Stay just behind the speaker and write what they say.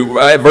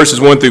verses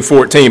 1 through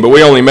 14, but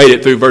we only made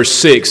it through verse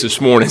 6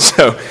 this morning,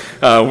 so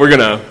we're going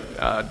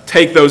to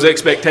take those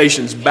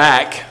expectations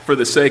back for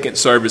the second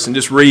service and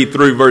just read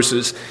through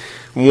verses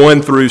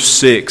 1 through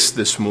 6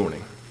 this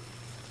morning.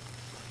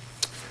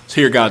 Let's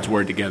hear God's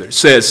word together. It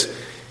says,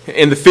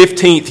 "In the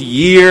 15th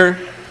year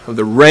of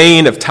the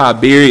reign of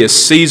Tiberius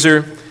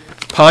Caesar,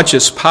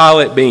 Pontius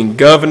Pilate being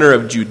governor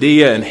of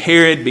Judea and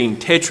Herod being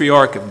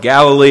tetrarch of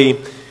Galilee,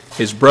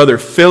 his brother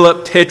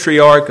Philip,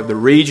 tetrarch of the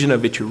region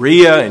of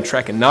Iturea and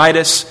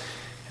Trachonitis,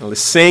 and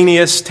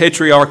Lysanias,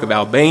 tetrarch of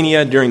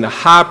Albania, during the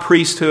high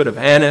priesthood of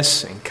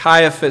Annas and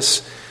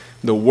Caiaphas,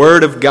 the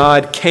word of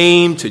God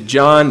came to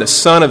John, the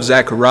son of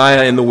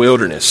Zechariah, in the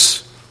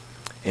wilderness.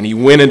 And he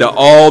went into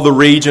all the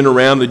region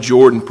around the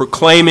Jordan,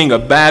 proclaiming a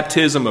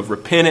baptism of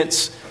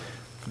repentance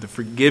for the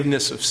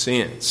forgiveness of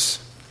sins.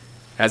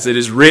 As it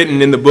is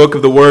written in the book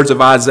of the words of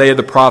Isaiah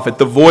the prophet,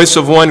 the voice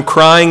of one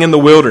crying in the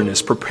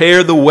wilderness,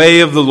 prepare the way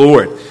of the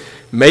Lord,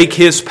 make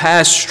his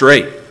path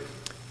straight.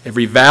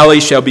 Every valley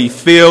shall be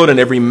filled, and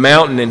every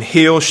mountain and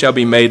hill shall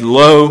be made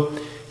low,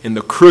 and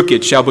the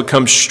crooked shall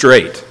become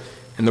straight,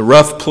 and the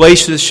rough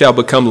places shall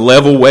become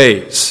level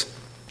ways,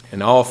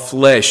 and all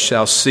flesh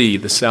shall see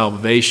the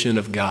salvation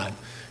of God.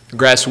 The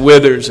grass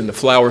withers and the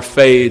flower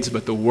fades,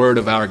 but the word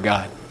of our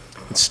God,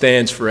 it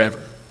stands forever."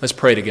 Let's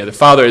pray together.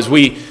 Father, as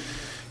we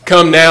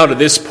come now to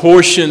this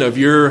portion of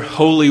your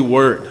holy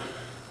word,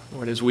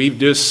 Lord, as we've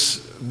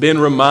just been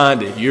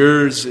reminded,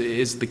 yours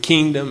is the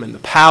kingdom and the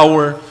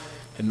power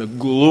and the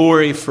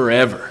glory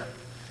forever.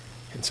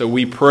 And so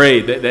we pray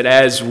that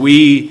as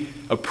we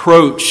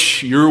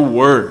approach your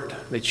word,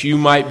 that you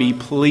might be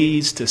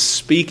pleased to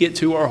speak it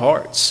to our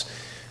hearts.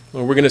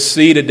 Lord, we're going to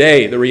see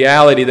today the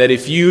reality that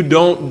if you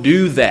don't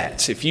do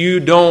that, if you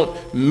don't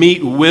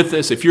meet with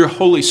us, if your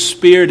Holy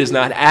Spirit is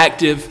not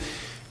active,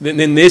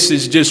 then this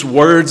is just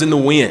words in the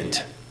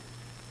wind.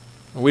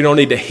 We don't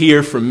need to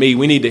hear from me.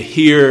 We need to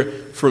hear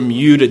from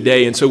you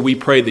today. And so we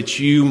pray that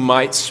you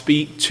might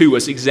speak to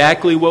us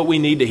exactly what we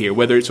need to hear,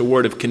 whether it's a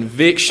word of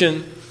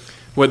conviction,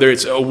 whether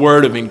it's a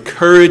word of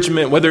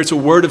encouragement, whether it's a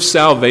word of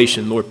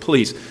salvation. Lord,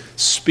 please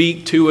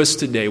speak to us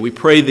today. We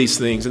pray these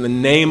things in the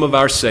name of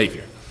our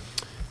Savior.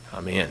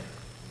 Amen.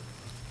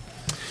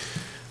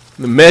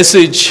 The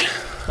message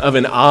of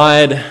an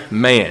odd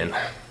man.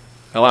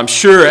 Well, I'm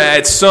sure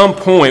at some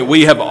point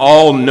we have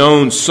all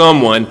known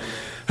someone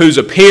whose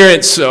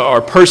appearance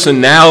or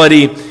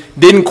personality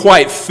didn't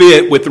quite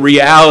fit with the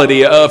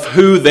reality of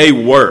who they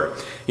were.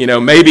 You know,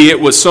 maybe it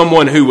was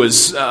someone who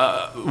was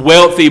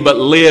wealthy but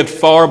lived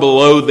far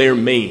below their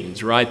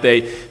means, right?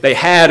 They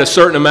had a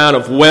certain amount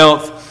of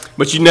wealth,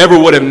 but you never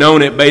would have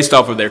known it based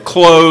off of their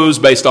clothes,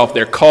 based off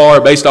their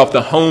car, based off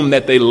the home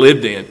that they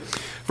lived in.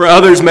 For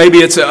others, maybe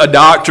it's a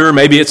doctor,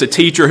 maybe it's a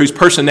teacher whose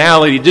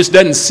personality just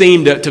doesn't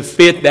seem to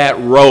fit that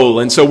role.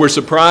 And so we're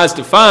surprised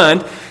to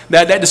find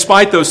that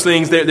despite those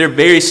things, they're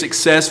very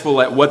successful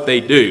at what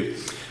they do.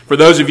 For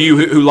those of you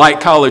who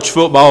like college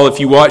football, if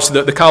you watch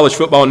the College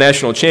Football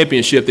National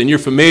Championship, then you're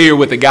familiar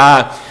with a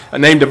guy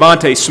named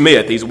Devontae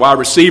Smith. He's a wide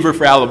receiver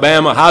for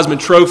Alabama, Heisman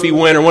Trophy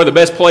winner, one of the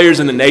best players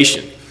in the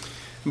nation.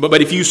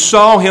 But if you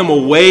saw him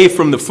away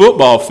from the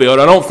football field,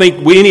 I don't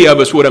think any of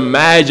us would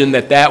imagine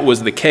that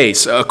was the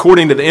case.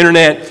 According to the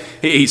internet,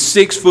 he's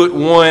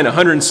 6'1",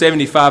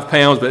 175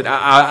 pounds, but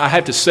I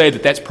have to say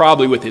that's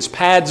probably with his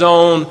pads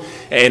on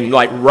and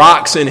like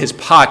rocks in his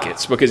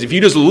pockets. Because if you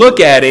just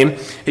look at him,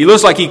 he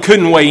looks like he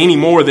couldn't weigh any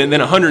more than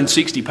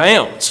 160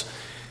 pounds.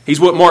 He's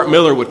what Mark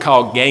Miller would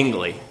call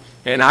gangly.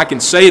 And I can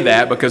say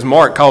that because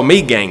Mark called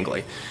me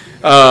gangly.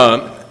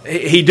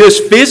 He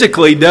just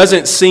physically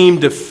doesn't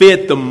seem to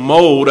fit the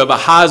mold of a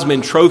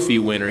Heisman Trophy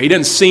winner. He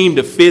doesn't seem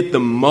to fit the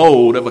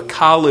mold of a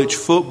college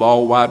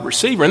football wide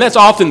receiver. And that's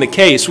often the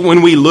case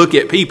when we look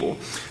at people.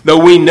 Though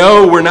we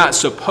know we're not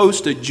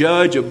supposed to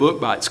judge a book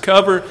by its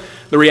cover,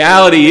 the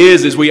reality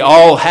is we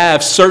all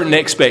have certain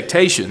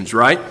expectations,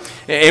 right?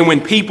 And when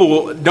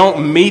people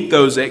don't meet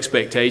those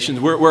expectations,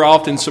 we're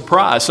often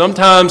surprised.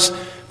 Sometimes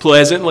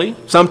pleasantly,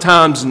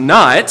 sometimes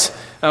not,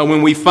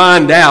 when we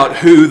find out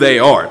who they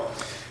are.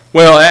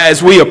 Well,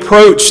 as we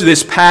approach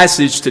this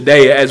passage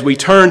today, as we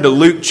turn to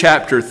Luke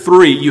chapter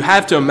 3, you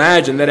have to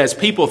imagine that as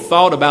people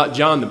thought about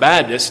John the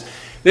Baptist,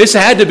 this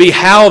had to be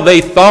how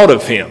they thought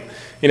of him.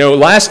 You know,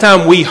 last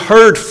time we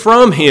heard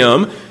from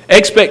him,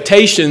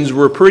 expectations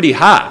were pretty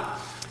high.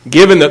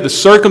 Given the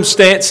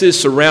circumstances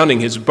surrounding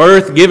his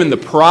birth, given the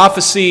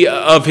prophecy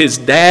of his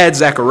dad,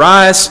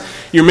 Zacharias,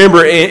 you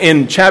remember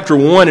in chapter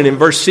 1 and in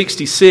verse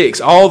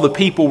 66, all the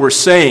people were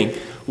saying,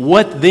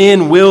 "What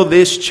then will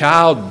this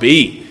child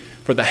be?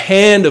 For the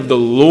hand of the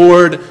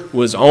Lord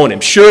was on him."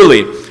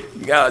 Surely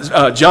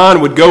John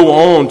would go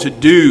on to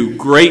do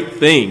great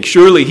things.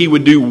 Surely he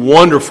would do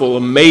wonderful,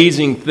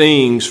 amazing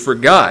things for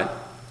God.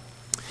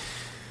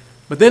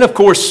 But then, of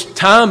course,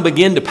 time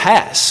began to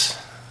pass.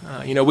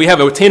 We have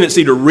a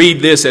tendency to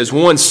read this as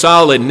one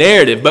solid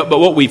narrative, but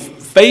what we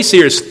face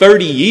here is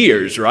 30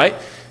 years, right?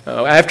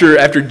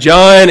 After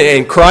John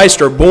and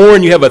Christ are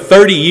born, you have a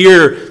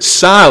 30-year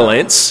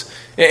silence.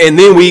 And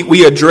then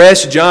we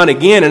address John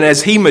again, and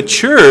as he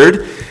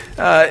matured,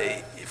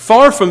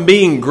 far from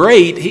being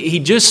great, he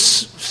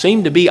just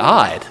seemed to be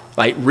odd,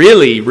 like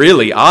really,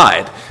 really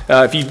odd.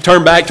 If you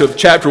turn back to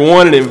chapter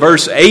 1 and in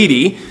verse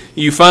 80,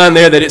 you find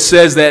there that it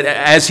says that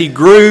as he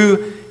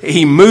grew,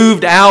 he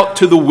moved out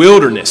to the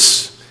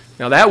wilderness.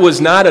 Now, that was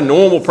not a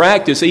normal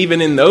practice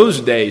even in those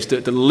days,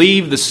 to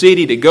leave the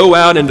city, to go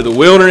out into the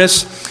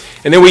wilderness.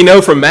 And then we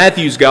know from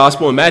Matthew's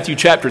gospel, in Matthew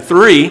chapter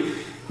 3,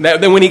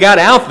 that when he got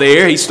out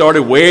there, he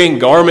started wearing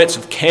garments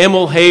of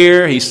camel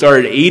hair. He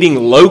started eating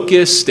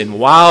locusts and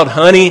wild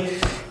honey.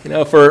 You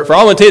know, for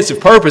all intents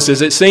and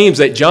purposes, it seems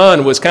that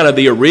John was kind of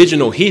the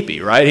original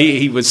hippie, right?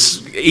 He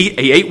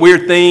ate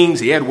weird things.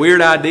 He had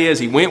weird ideas.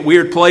 He went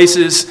weird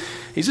places.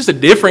 He's just a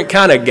different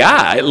kind of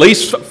guy, at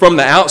least from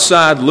the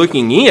outside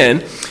looking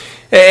in.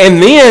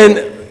 And then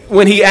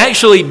when he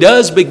actually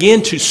does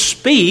begin to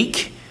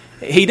speak,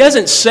 he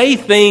doesn't say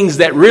things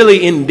that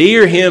really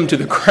endear him to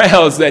the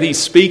crowds that he's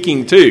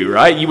speaking to,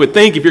 right? You would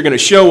think if you're going to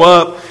show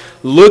up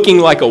looking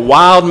like a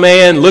wild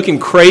man, looking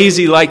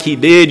crazy like he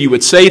did, you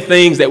would say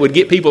things that would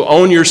get people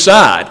on your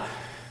side.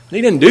 But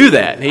he didn't do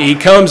that. He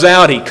comes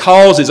out, he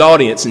calls his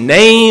audience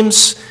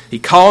names, he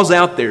calls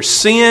out their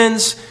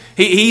sins.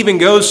 He even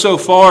goes so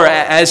far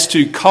as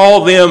to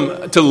call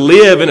them to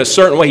live in a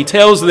certain way. He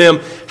tells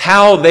them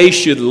how they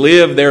should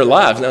live their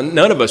lives. Now,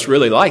 none of us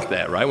really like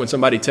that, right? When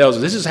somebody tells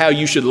us, this is how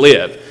you should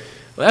live.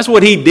 Well, that's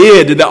what he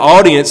did to the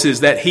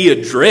audiences that he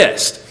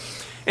addressed.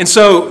 And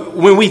so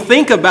when we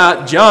think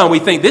about John, we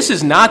think this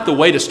is not the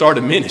way to start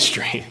a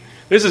ministry.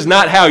 This is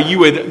not how you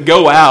would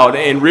go out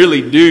and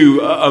really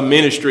do a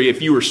ministry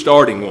if you were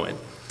starting one.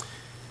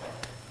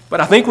 But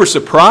I think we're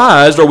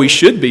surprised, or we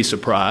should be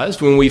surprised,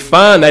 when we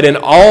find that in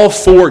all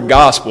four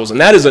Gospels,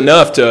 and that is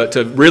enough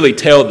to really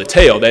tell the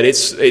tale, that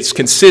it's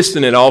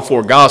consistent in all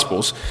four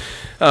Gospels,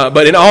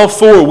 but in all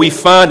four we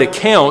find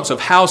accounts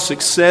of how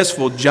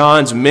successful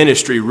John's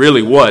ministry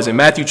really was. In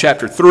Matthew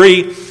chapter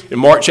 3, in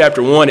Mark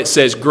chapter 1, it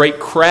says great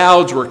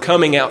crowds were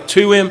coming out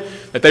to him,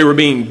 that they were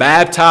being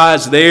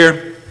baptized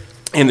there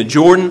in the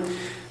Jordan.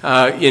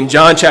 In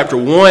John chapter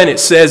 1, it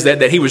says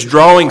that he was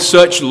drawing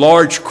such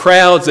large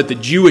crowds that the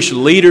Jewish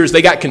leaders,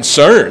 they got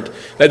concerned.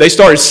 That they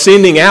started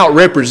sending out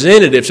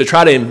representatives to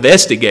try to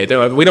investigate.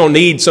 We don't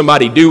need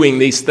somebody doing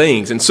these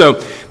things. And so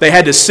they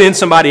had to send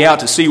somebody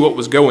out to see what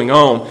was going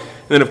on. And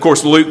then, of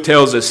course, Luke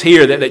tells us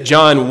here that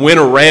John went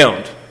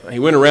around. He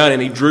went around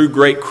and he drew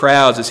great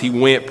crowds as he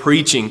went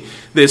preaching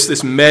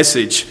this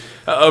message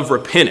of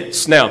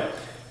repentance. Now,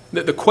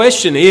 the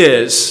question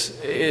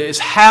is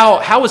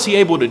how was he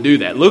able to do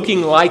that?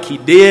 Looking like he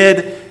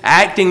did,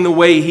 acting the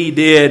way he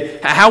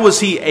did, how was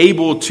he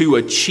able to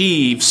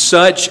achieve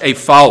such a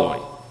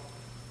following?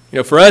 You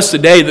know, for us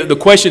today, the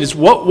question is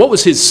what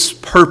was his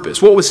purpose?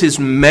 What was his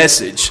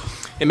message?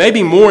 And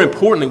maybe more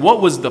importantly,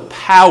 what was the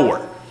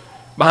power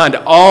behind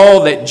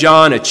all that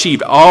John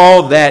achieved,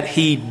 all that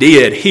he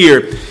did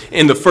here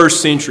in the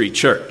first century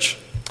church?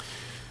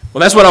 Well,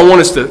 that's what I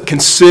want us to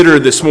consider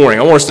this morning.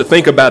 I want us to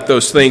think about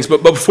those things.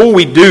 But before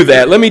we do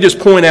that, let me just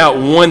point out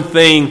one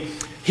thing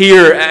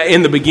here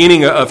in the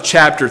beginning of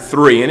chapter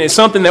 3. And it's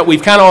something that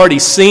we've kind of already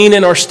seen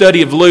in our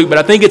study of Luke, but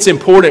I think it's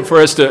important for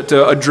us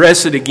to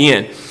address it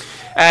again.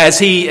 As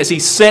he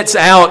sets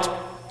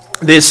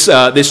out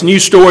this new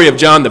story of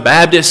John the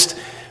Baptist,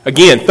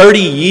 again, 30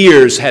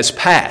 years has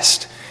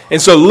passed.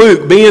 And so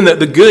Luke, being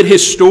the good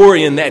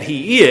historian that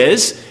he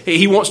is,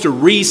 he wants to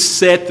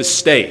reset the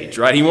stage,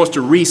 right? He wants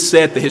to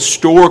reset the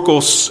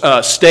historical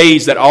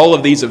stage that all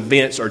of these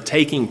events are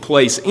taking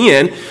place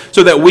in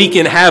so that we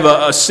can have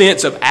a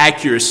sense of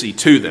accuracy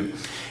to them.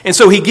 And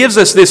so he gives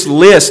us this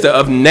list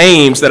of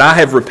names that I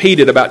have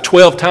repeated about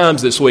 12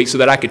 times this week so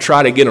that I could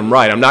try to get them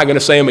right. I'm not going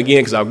to say them again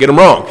because I'll get them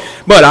wrong.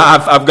 But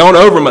I've gone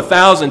over them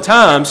 1,000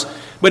 times.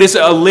 But it's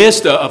a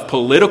list of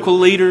political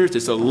leaders.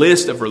 It's a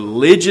list of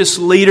religious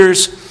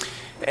leaders.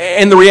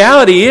 And the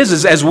reality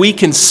is as we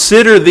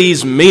consider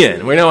these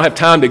men, we don't have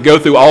time to go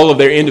through all of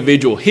their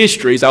individual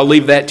histories. I'll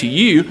leave that to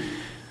you.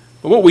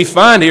 But what we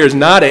find here is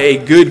not a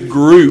good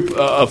group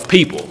of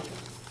people.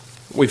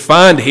 What we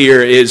find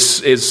here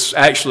is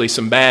actually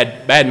some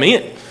bad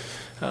men.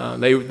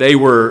 They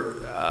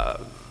were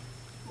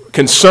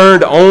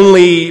concerned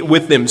only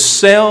with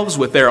themselves,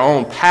 with their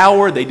own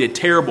power. They did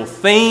terrible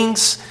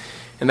things.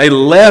 And they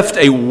left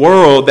a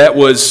world that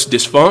was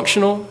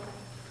dysfunctional,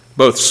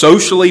 both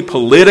socially,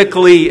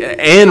 politically,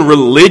 and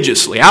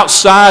religiously.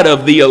 Outside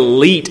of the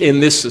elite in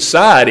this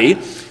society,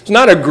 it's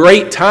not a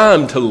great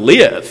time to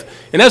live.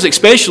 And that's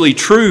especially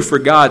true for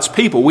God's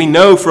people. We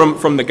know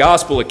from the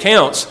gospel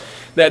accounts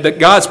that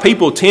God's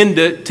people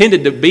tended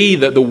to be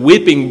the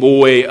whipping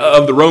boy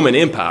of the Roman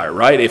Empire,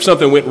 right? If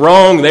something went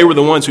wrong, they were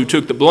the ones who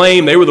took the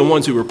blame. They were the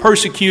ones who were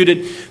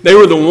persecuted. They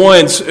were the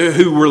ones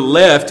who were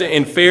left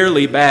in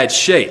fairly bad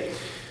shape.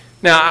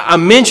 Now, I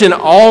mention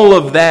all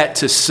of that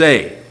to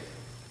say,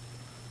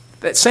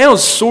 that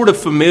sounds sort of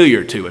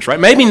familiar to us, right?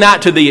 Maybe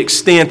not to the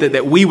extent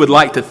that we would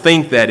like to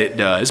think that it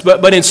does,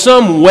 but in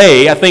some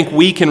way, I think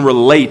we can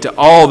relate to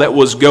all that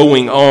was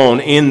going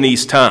on in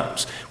these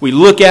times. We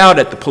look out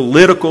at the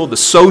political, the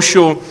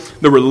social,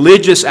 the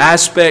religious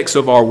aspects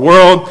of our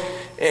world,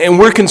 And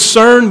we're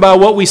concerned by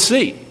what we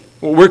see.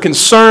 We're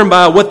concerned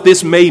by what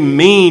this may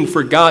mean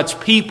for God's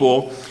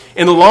people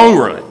in the long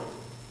run.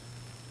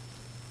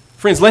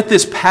 Friends, let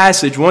this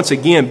passage once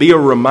again be a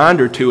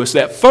reminder to us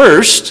that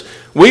first,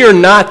 we are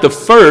not the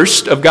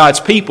first of God's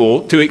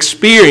people to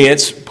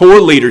experience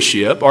poor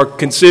leadership or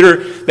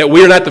consider that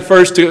we are not the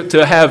first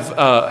to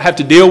have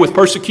to deal with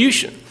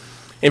persecution.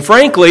 And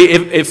frankly,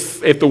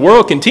 if the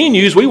world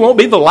continues, we won't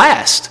be the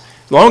last.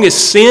 As long as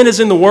sin is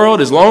in the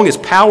world, as long as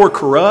power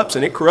corrupts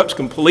and it corrupts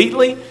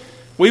completely,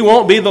 we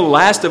won't be the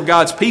last of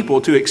God's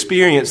people to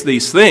experience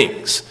these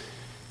things.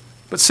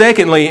 But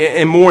secondly,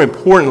 and more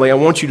importantly, I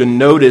want you to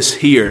notice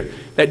here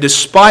that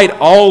despite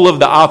all of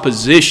the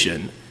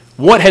opposition,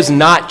 what has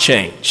not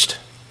changed?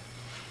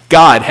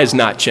 God has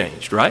not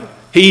changed, right?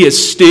 He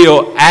is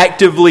still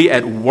actively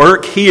at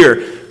work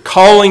here,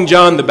 calling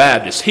John the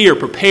Baptist, here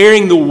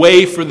preparing the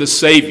way for the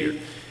Savior,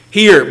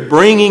 here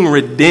bringing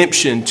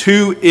redemption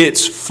to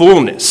its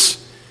fullness.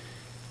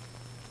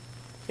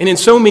 And in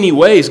so many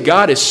ways,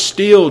 God is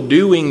still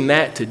doing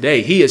that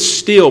today. He is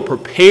still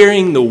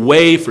preparing the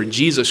way for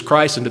Jesus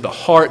Christ into the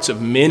hearts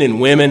of men and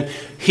women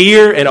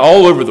here and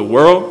all over the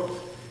world.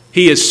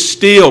 He is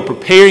still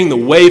preparing the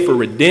way for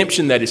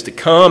redemption that is to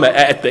come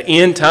at the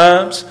end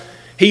times.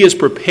 He is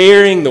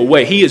preparing the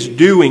way. He is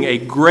doing a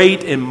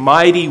great and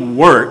mighty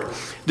work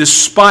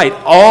despite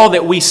all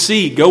that we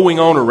see going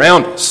on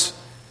around us.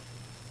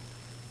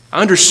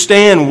 I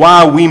understand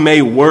why we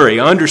may worry.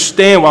 I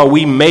understand why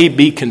we may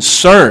be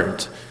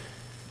concerned.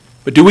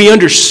 But do we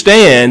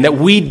understand that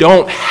we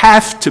don't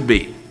have to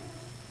be?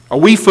 Are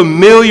we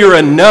familiar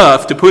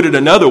enough, to put it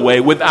another way,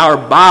 with our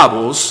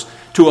Bibles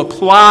to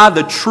apply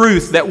the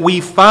truth that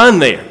we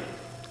find there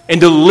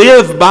and to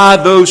live by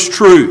those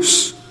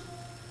truths?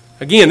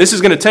 Again, this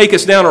is going to take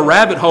us down a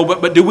rabbit hole,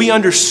 but do we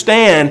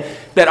understand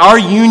that our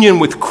union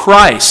with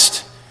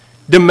Christ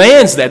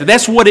demands that?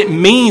 That's what it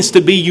means to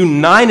be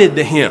united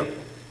to Him.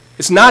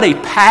 It's not a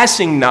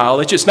passing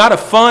knowledge. It's not a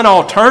fun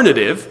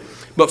alternative.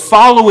 But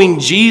following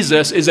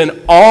Jesus is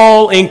an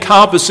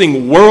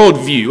all-encompassing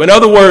worldview. In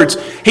other words,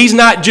 He's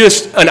not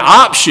just an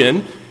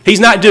option. He's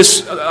not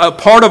just a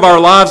part of our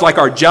lives like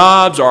our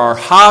jobs or our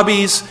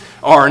hobbies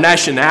or our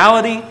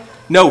nationality.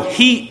 No,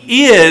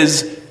 He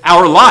is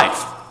our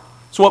life.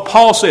 That's what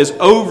Paul says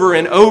over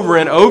and over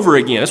and over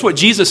again. That's what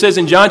Jesus says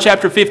in John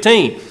chapter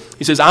 15.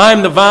 He says, I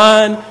am the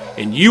vine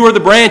and you are the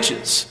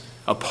branches.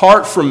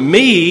 Apart from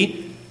me,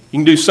 you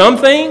can do some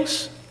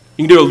things.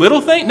 You can do a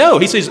little thing? No,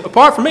 he says,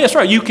 apart from me, that's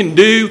right, you can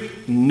do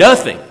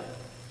nothing.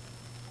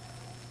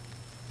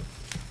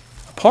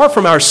 Apart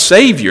from our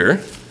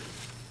Savior,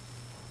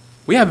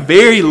 we have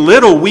very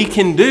little we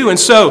can do. And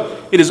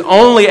so it is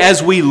only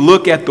as we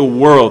look at the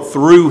world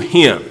through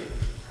Him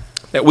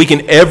that we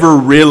can ever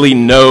really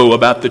know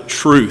about the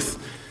truth.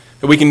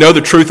 That we can know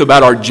the truth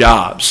about our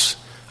jobs,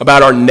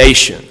 about our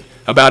nation,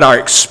 about our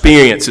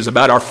experiences,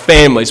 about our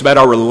families, about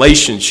our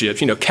relationships.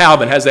 You know,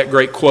 Calvin has that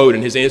great quote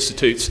in his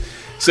Institutes.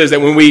 Says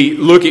that when we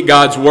look at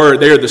God's Word,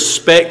 they are the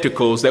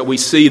spectacles that we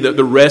see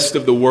the rest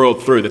of the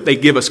world through, that they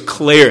give us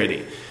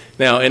clarity.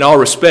 Now, in all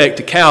respect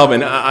to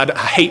Calvin, I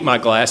hate my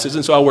glasses,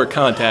 and so I wear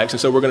contacts, and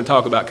so we're going to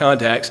talk about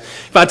contacts.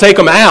 If I take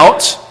them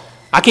out,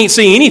 I can't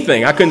see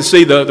anything. I couldn't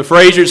see the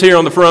Frasers here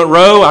on the front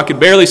row. I could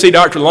barely see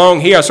Dr.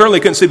 Long here. I certainly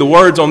couldn't see the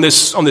words on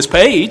this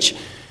page.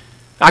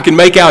 I can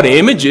make out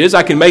images.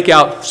 I can make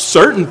out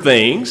certain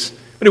things,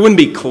 but it wouldn't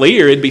be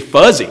clear. It'd be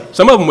fuzzy.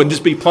 Some of them would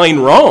just be plain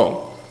wrong.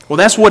 Well,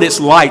 that's what it's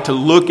like to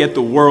look at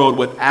the world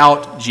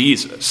without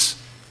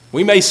Jesus.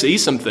 We may see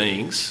some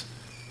things,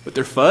 but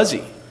they're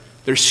fuzzy.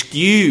 They're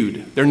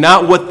skewed. They're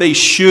not what they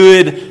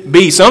should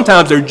be.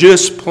 Sometimes they're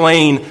just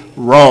plain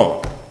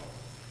wrong.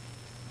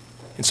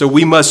 And so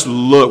we must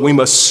look. We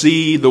must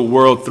see the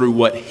world through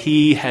what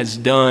He has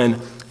done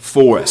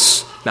for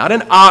us. Not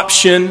an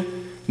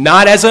option,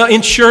 not as an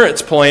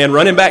insurance plan,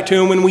 running back to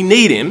Him when we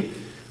need Him,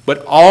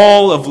 but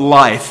all of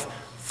life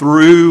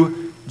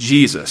through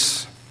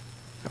Jesus.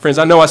 Friends,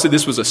 I know I said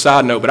this was a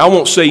side note, but I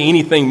won't say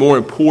anything more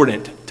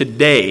important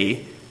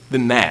today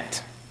than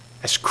that.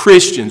 As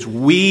Christians,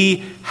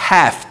 we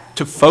have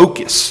to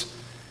focus.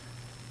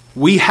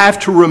 We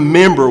have to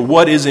remember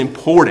what is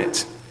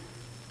important.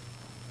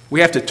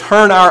 We have to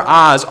turn our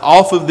eyes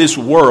off of this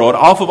world,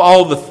 off of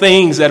all the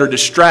things that are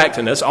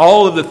distracting us,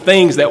 all of the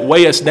things that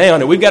weigh us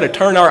down, and we've got to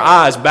turn our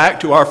eyes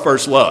back to our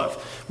first love.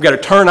 We've got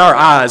to turn our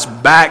eyes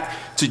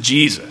back to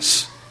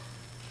Jesus.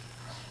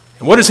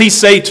 And what does He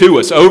say to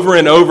us over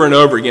and over and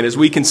over again as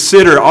we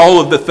consider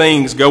all of the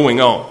things going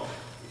on?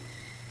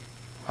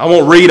 I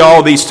won't read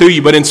all these to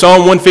you, but in Psalm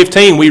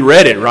 115 we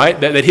read it, right?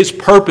 That His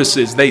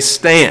purposes, they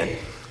stand.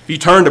 If you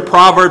turn to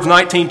Proverbs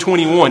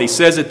 19:21, He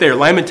says it there.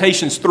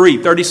 Lamentations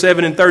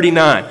 3:37 and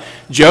 39.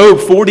 Job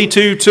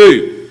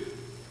 42:2.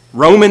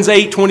 Romans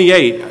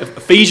 8:28.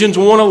 Ephesians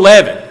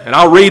 1:11. And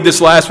I'll read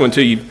this last one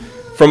to you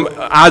from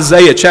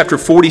Isaiah chapter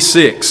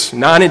 46,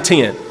 9 and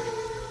 10.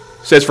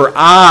 It says, for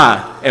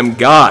I am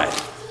God,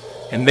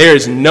 and there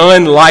is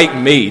none like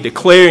me,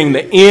 declaring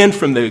the end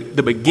from the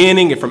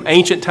beginning and from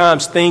ancient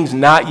times things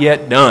not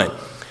yet done,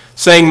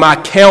 saying my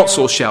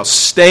counsel shall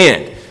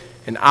stand,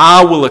 and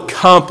I will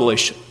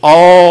accomplish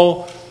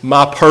all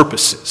my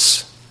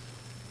purposes.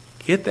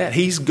 Get that?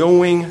 He's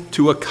going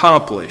to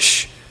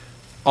accomplish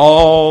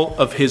all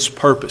of his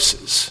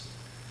purposes.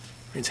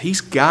 Friends, he's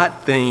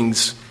got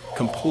things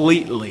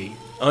completely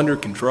under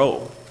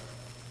control.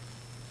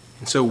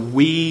 And so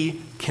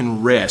we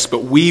can rest,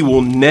 but we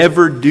will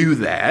never do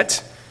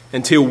that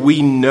until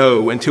we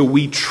know, until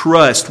we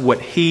trust what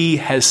he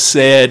has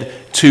said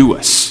to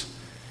us,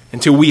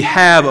 until we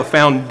have a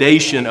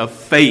foundation of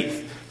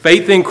faith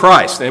in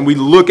Christ, and we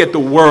look at the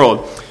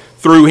world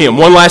through him.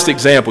 One last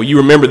example. You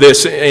remember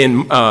this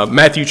in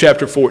Matthew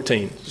chapter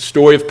 14, the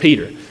story of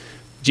Peter.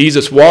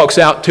 Jesus walks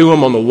out to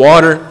him on the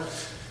water.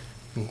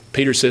 And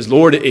Peter says,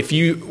 Lord, if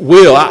you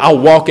will, I'll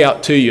walk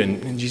out to you.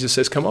 And Jesus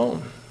says, come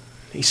on.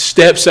 He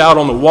steps out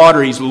on the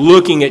water. He's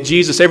looking at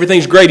Jesus.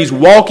 Everything's great. He's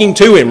walking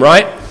to him,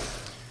 right?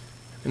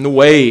 And the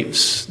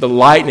waves, the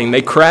lightning,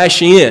 they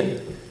crash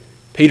in.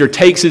 Peter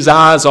takes his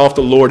eyes off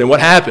the Lord, and what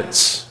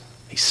happens?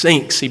 He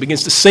sinks. He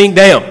begins to sink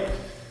down.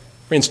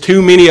 Friends,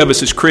 too many of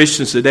us as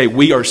Christians today,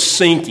 we are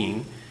sinking.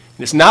 And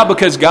it's not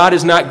because God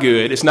is not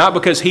good. It's not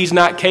because he's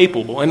not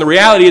capable. And the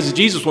reality is that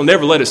Jesus will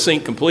never let us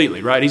sink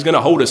completely, right? He's going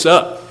to hold us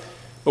up.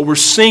 But we're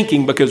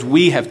sinking because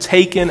we have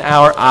taken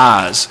our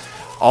eyes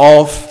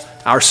off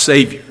our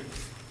Savior.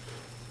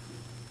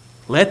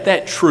 Let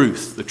that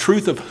truth, the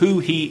truth of who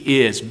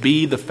he is,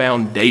 be the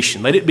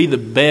foundation. Let it be the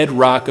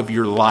bedrock of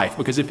your life.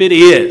 Because if it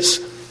is,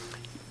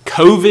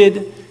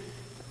 COVID,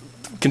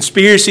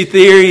 conspiracy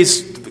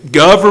theories,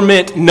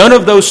 government, none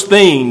of those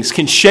things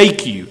can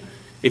shake you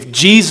if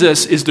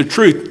Jesus is the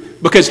truth,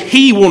 because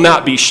he will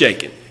not be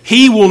shaken.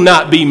 He will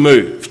not be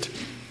moved.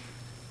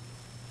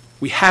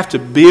 We have to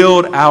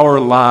build our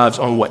lives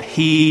on what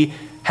he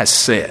has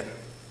said.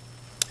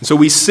 And so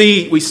we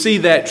see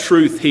that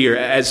truth here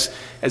as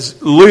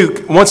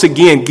Luke once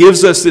again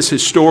gives us this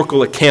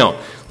historical account.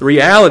 The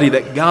reality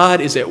that God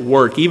is at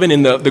work, even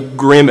in the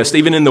grimmest,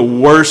 even in the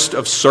worst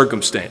of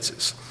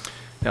circumstances.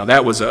 Now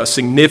that was a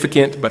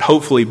significant but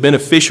hopefully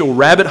beneficial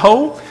rabbit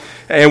hole.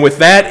 And with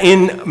that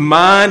in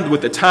mind,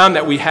 with the time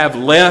that we have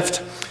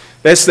left,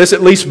 let's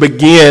at least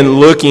begin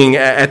looking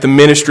at the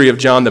ministry of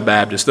John the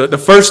Baptist. The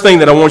first thing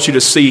that I want you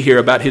to see here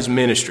about his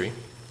ministry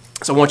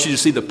is I want you to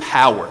see the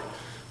power,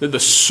 the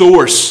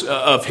source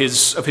of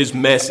his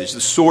message,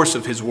 the source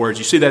of his words.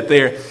 You see that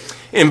there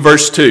in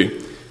verse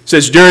 2. It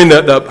says, during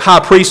the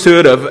high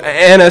priesthood of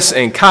Annas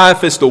and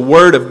Caiaphas, the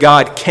word of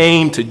God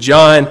came to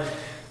John,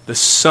 the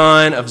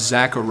son of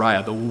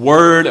Zechariah. The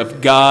word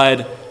of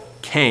God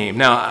came.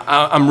 Now,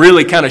 I'm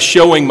really kind of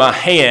showing my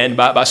hand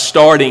by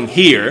starting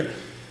here,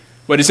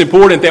 but it's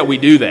important that we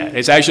do that.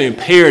 It's actually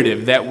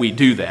imperative that we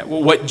do that.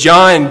 What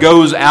John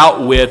goes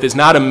out with is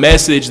not a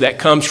message that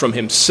comes from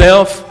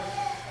himself.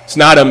 It's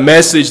not a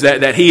message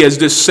that he has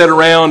just sat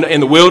around in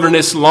the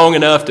wilderness long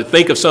enough to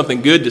think of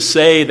something good to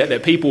say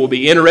that people will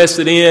be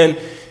interested in,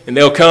 and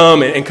they'll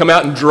come and come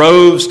out in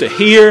droves to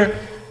hear.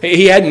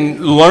 He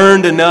hadn't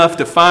learned enough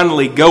to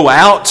finally go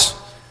out.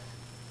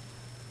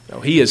 No,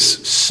 he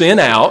is sent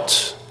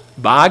out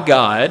by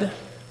God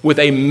with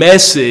a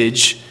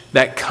message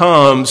that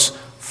comes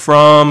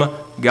from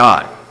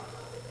God.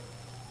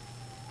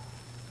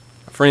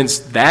 Friends,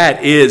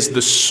 that is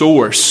the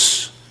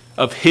source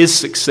of his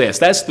success.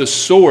 That's the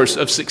source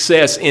of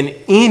success in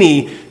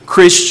any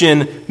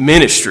Christian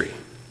ministry.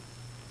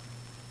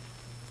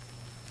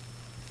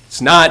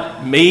 It's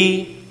not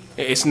me.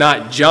 It's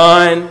not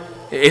John.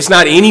 It's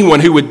not anyone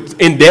who would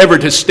endeavor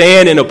to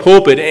stand in a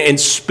pulpit and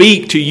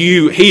speak to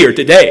you here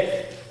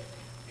today.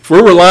 If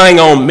we're relying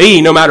on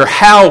me, no matter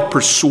how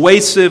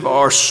persuasive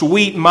or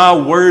sweet my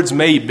words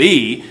may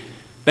be,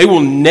 they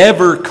will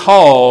never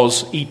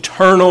cause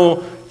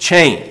eternal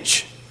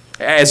change.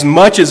 As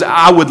much as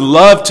I would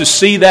love to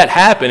see that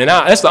happen, and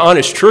that's the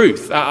honest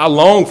truth, I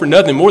long for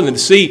nothing more than to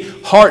see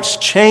hearts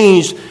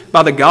changed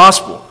by the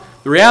gospel.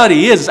 The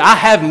reality is I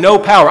have no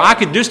power. I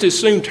could just as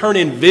soon turn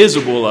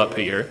invisible up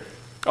here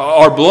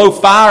or blow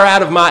fire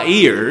out of my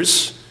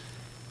ears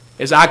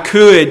as I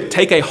could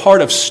take a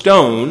heart of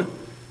stone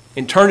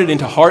and turn it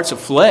into hearts of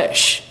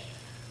flesh.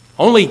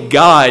 Only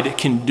God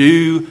can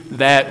do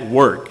that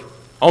work.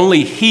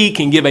 Only he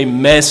can give a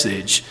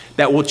message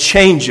that will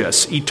change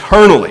us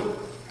eternally.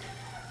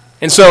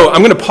 And so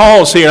I'm going to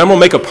pause here. I'm going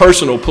to make a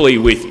personal plea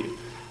with you.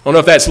 I don't know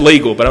if that's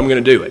legal, but I'm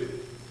going to do it.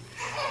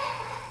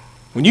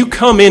 When you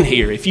come in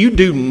here, if you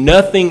do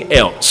nothing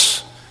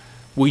else,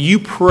 will you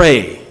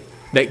pray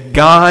that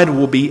God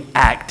will be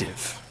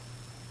active?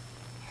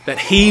 That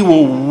he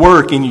will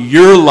work in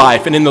your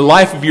life and in the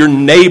life of your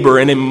neighbor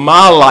and in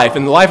my life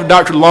and the life of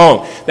Dr.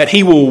 Long. That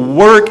he will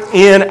work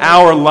in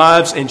our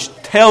lives and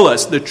tell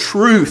us the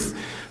truth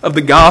of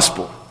the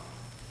gospel.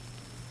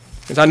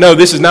 Because I know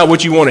this is not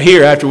what you want to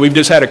hear after we've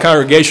just had a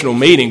congregational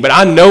meeting, but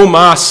I know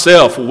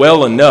myself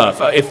well enough.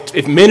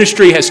 If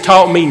ministry has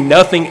taught me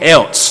nothing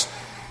else,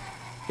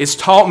 it's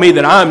taught me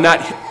that I'm not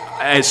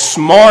as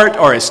smart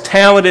or as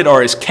talented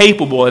or as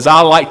capable as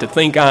I like to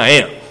think I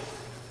am.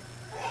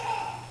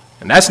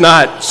 And that's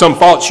not some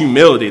false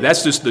humility.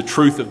 That's just the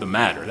truth of the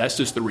matter. That's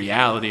just the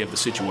reality of the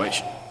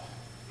situation.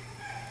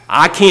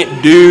 I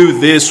can't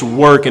do this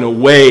work in a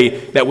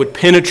way that would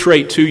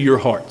penetrate to your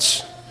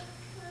hearts.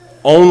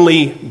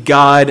 Only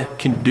God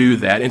can do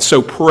that. And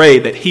so pray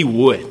that He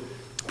would.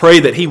 Pray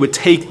that He would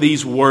take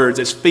these words,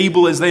 as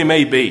feeble as they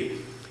may be,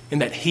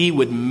 and that He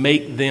would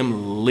make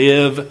them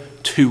live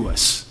to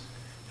us.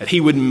 That He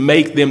would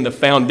make them the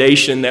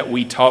foundation that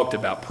we talked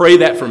about. Pray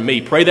that for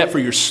me. Pray that for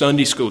your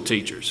Sunday school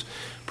teachers.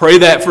 Pray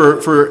that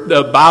for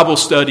the Bible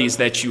studies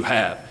that you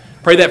have.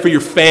 Pray that for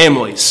your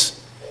families.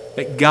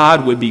 That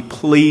God would be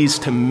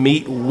pleased to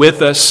meet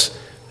with us.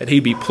 That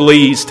He'd be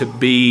pleased to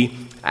be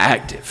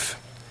active.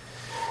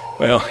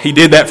 Well, He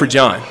did that for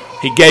John.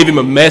 He gave him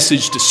a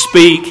message to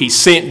speak. He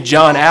sent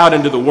John out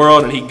into the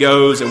world, and he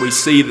goes, and we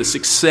see the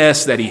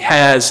success that he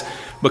has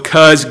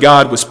because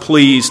God was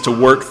pleased to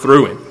work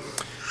through him.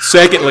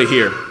 Secondly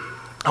here,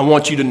 I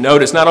want you to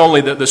notice not only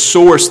the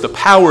source, the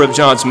power of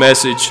John's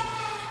message,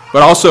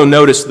 but also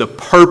notice the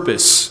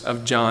purpose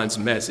of John's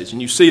message.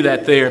 And you see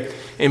that there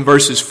in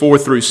verses 4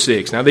 through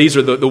 6. Now, these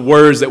are the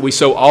words that we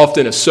so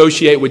often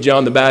associate with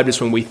John the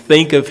Baptist. When we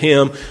think of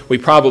him, we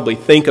probably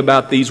think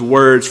about these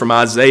words from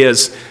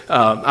Isaiah's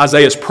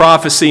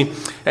prophecy.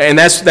 And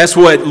that's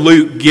what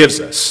Luke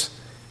gives us.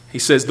 He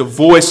says, the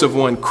voice of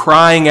one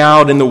crying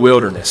out in the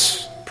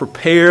wilderness,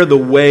 prepare the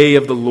way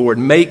of the Lord,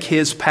 make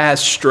His path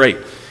straight.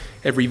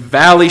 Every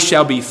valley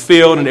shall be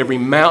filled, and every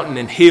mountain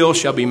and hill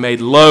shall be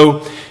made low.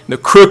 And the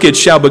crooked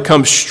shall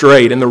become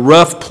straight, and the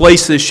rough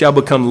places shall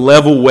become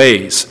level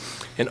ways.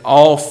 And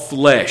all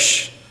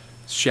flesh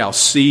shall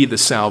see the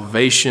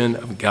salvation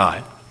of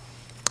God.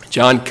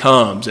 John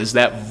comes as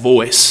that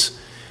voice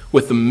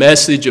with the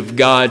message of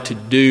God to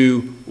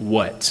do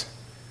what?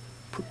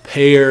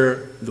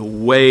 Prepare the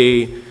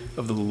way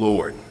of the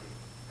Lord.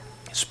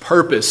 His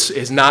purpose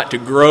is not to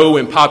grow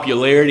in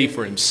popularity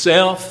for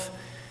himself.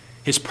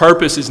 His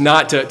purpose is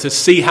not to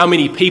see how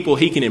many people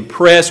he can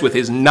impress with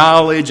his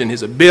knowledge and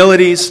his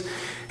abilities.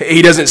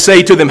 He doesn't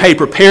say to them, hey,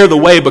 prepare the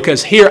way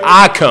because here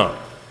I come.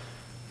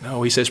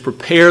 No, he says,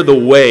 prepare the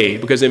way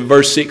because in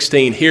verse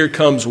 16, here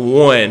comes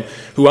one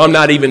who I'm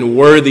not even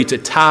worthy to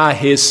tie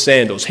his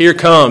sandals. Here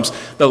comes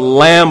the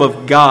Lamb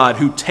of God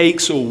who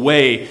takes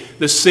away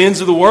the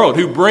sins of the world,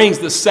 who brings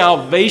the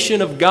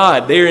salvation of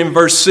God there in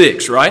verse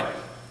 6, right?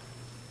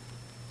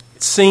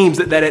 It seems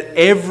that at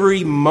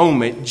every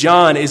moment,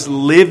 John is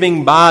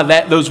living by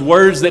those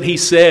words that he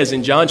says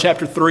in John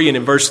chapter 3 and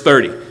in verse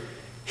 30.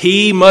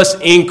 He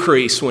must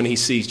increase when he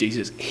sees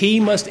Jesus. He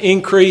must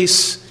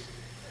increase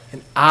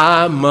and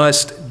I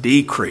must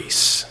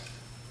decrease.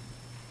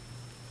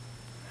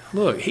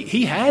 Look,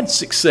 he had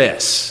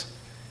success.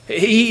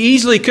 He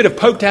easily could have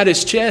poked out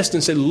his chest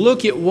and said,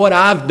 look at what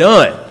I've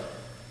done.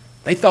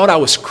 They thought I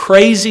was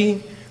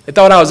crazy. They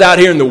thought I was out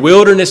here in the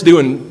wilderness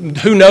doing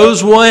who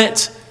knows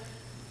what.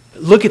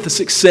 Look at the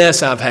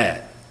success I've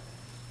had.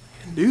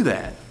 He didn't do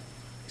that.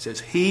 He says,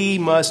 he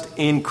must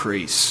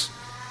increase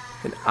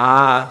and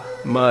I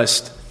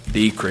must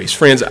decrease.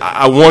 Friends,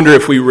 I wonder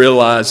if we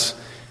realize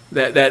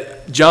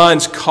that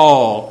John's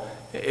call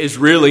is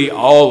really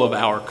all of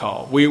our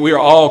call. We are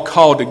all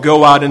called to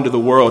go out into the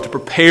world, to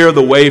prepare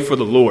the way for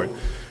the Lord,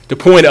 to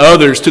point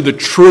others to the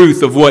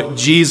truth of what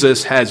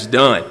Jesus has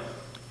done,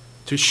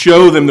 to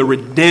show them the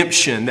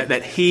redemption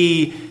that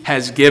He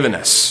has given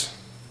us.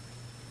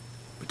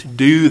 But to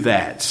do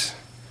that,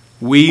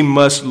 we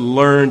must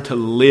learn to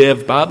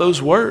live by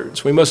those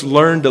words. We must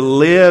learn to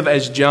live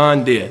as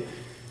John did.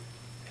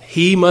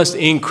 He must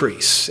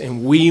increase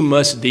and we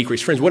must decrease.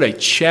 Friends, what a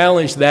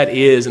challenge that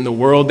is in the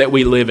world that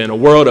we live in, a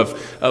world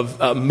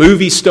of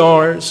movie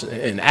stars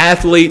and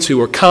athletes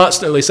who are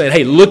constantly saying,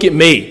 hey, look at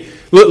me.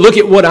 Look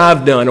at what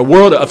I've done. A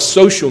world of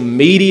social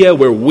media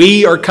where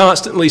we are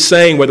constantly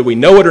saying, whether we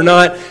know it or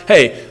not,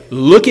 hey,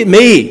 look at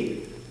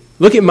me.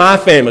 Look at my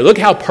family. Look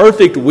how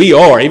perfect we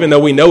are. Even though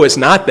we know it's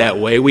not that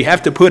way, we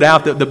have to put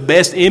out the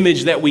best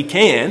image that we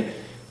can.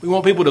 We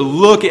want people to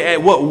look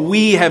at what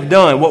we have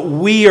done, what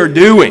we are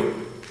doing.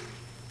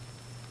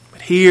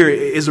 Here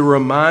is a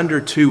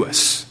reminder to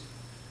us.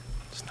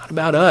 It's not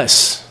about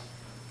us.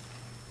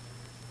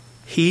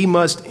 He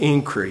must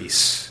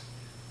increase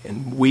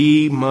and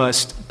we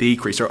must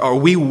decrease. Are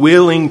we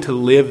willing to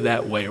live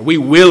that way? Are we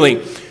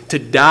willing to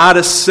die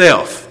to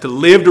self, to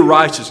live to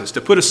righteousness,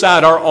 to put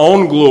aside our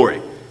own glory,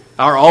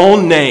 our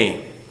own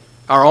name,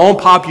 our own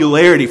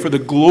popularity for the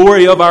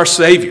glory of our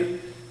Savior?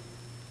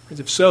 Because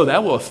if so,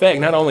 that will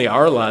affect not only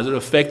our lives, it will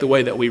affect the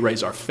way that we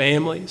raise our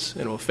families.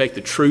 It will affect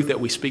the truth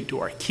that we speak to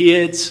our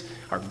kids,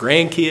 our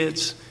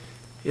grandkids.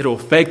 It will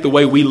affect the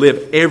way we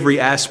live every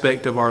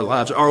aspect of our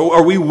lives.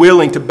 Are we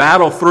willing to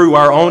battle through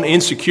our own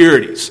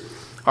insecurities,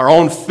 our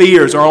own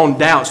fears, our own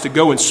doubts to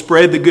go and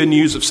spread the good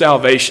news of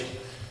salvation?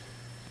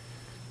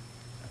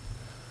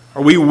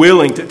 Are we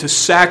willing to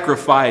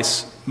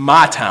sacrifice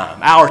my time,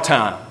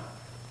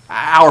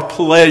 our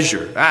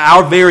pleasure,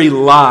 our very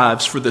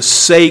lives for the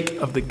sake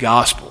of the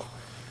gospel?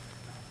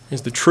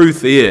 Because the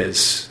truth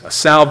is a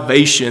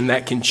salvation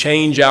that can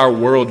change our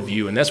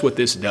worldview, and that's what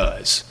this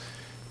does.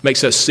 It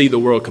makes us see the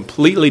world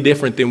completely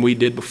different than we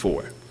did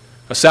before.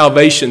 A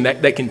salvation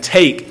that can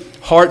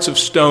take hearts of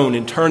stone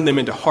and turn them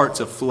into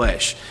hearts of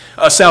flesh.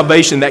 a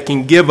salvation that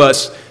can give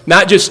us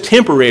not just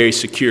temporary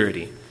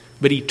security,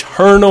 but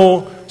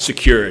eternal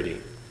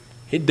security.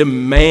 It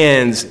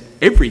demands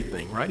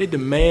everything, right? It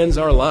demands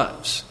our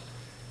lives.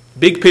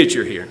 Big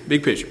picture here,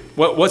 big picture.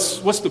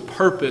 What's the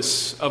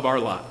purpose of our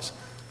lives?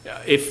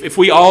 If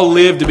we all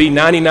live to be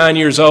 99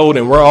 years old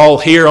and we're all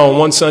here on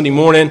one Sunday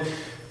morning,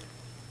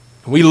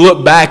 we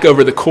look back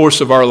over the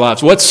course of our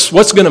lives, what's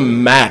going to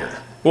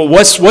matter? Well,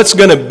 what's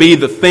going to be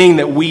the thing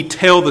that we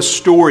tell the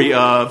story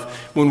of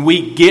when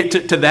we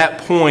get to that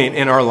point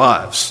in our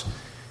lives?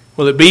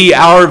 Will it be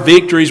our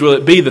victories? Will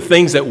it be the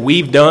things that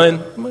we've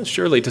done? Well,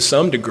 surely to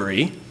some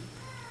degree.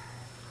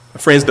 My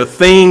friends, the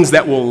things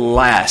that will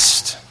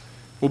last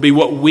will be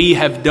what we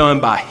have done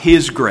by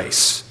His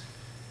grace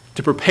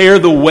to prepare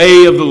the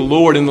way of the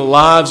Lord in the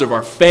lives of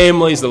our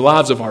families, the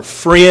lives of our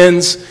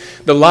friends,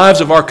 the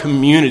lives of our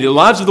community, the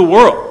lives of the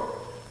world.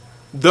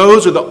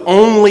 Those are the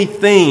only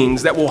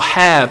things that will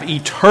have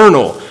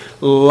eternal,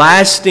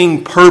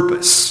 lasting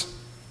purpose.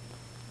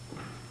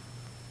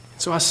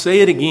 So I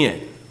say it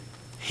again.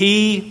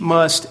 He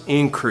must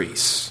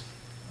increase,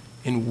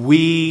 and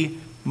we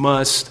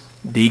must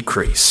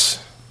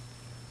decrease.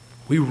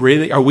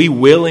 Are we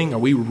willing? Are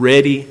we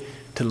ready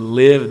to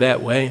live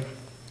that way?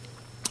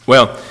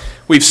 Well,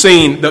 we've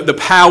seen the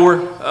power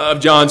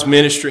of John's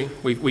ministry.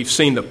 We've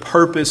seen the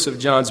purpose of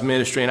John's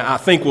ministry, and I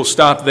think we'll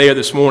stop there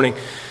this morning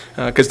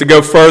because to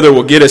go further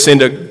will get us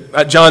into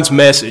John's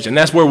message, and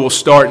that's where we'll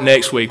start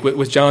next week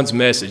with John's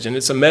message. And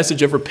it's a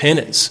message of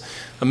repentance,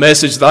 a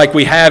message like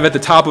we have at the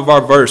top of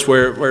our verse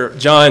where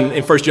John,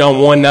 in 1 John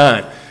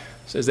 1:9,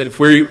 says that if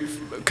we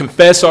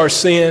confess our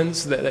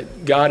sins,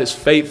 that God is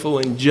faithful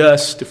and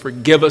just to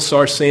forgive us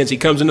our sins. He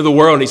comes into the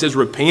world and He says,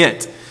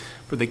 repent,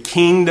 for the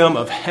kingdom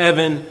of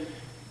heaven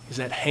is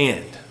at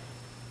hand.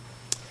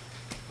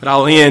 But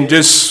I'll end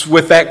just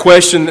with that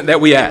question that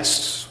we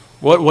asked.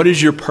 What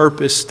is your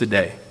purpose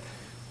today?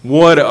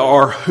 What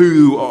or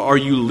who are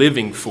you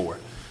living for?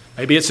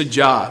 Maybe it's a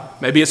job.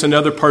 Maybe it's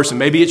another person.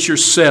 Maybe it's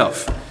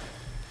yourself.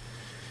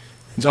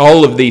 It's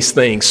all of these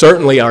things,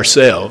 certainly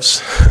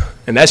ourselves.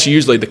 And that's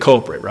usually the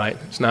culprit, right?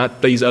 It's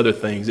not these other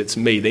things. It's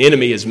me. The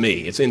enemy is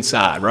me. It's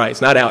inside, right?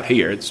 It's not out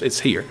here. It's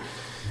here.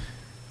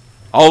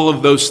 All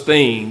of those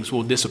things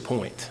will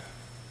disappoint.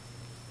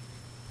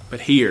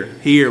 But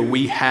here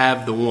we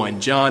have the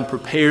one. John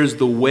prepares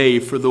the way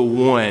for the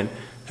one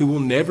who will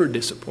never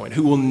disappoint,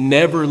 who will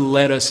never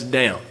let us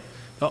down.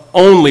 The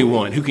only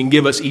one who can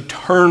give us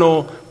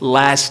eternal,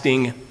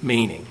 lasting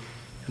meaning.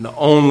 And the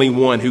only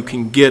one who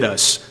can get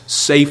us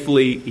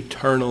safely,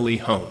 eternally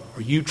home.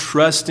 Are you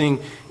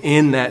trusting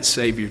in that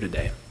Savior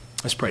today?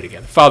 Let's pray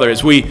together. Father,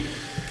 as we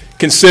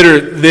consider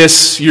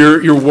this,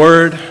 your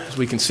word, as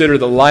we consider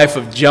the life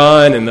of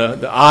John and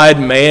the odd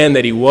man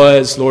that he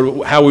was,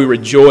 Lord, how we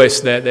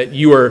rejoice that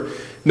you are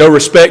no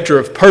respecter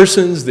of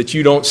persons, that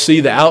you don't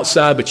see the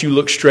outside, but you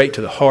look straight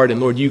to the heart.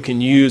 And Lord, you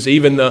can use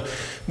even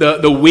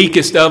the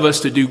weakest of us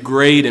to do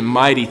great and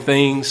mighty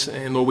things.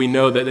 And Lord, we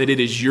know that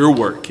it is your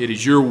work. It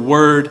is your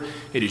word.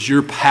 It is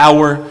your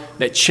power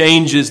that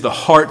changes the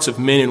hearts of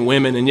men and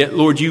women. And yet,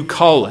 Lord, you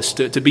call us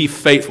to be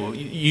faithful.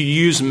 You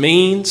use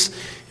means,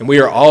 and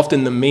we are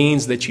often the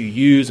means that you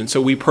use. And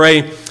so we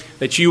pray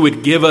that you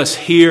would give us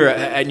here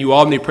at New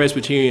Albany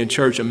Presbyterian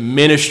Church a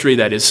ministry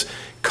that is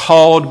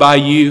called by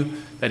you,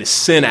 that is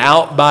sent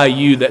out by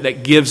you,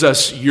 that gives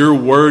us your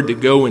word to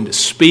go and to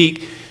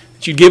speak.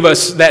 That you give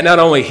us that not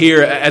only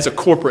here as a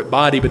corporate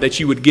body, but that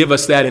you would give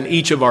us that in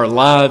each of our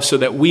lives so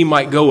that we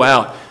might go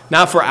out,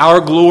 not for our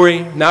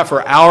glory, not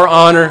for our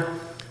honor,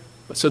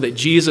 but so that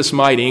Jesus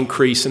might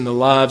increase in the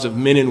lives of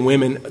men and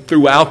women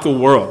throughout the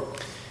world.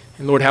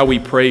 And Lord, how we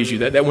praise you,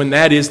 that when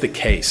that is the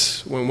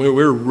case, when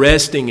we're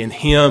resting in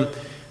Him,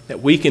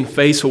 that we can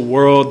face a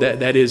world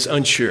that is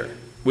unsure.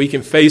 We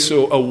can face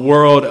a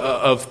world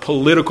of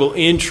political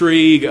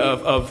intrigue,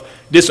 of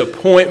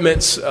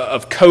disappointments,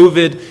 of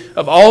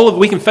COVID,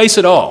 we can face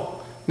it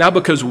all. Not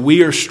because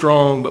we are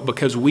strong, but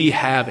because we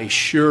have a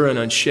sure and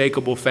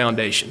unshakable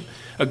foundation.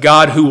 A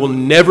God who will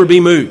never be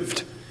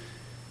moved.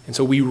 And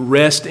so we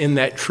rest in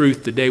that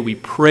truth today. We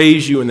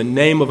praise you in the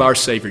name of our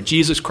Savior,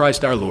 Jesus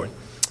Christ our Lord.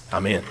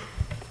 Amen.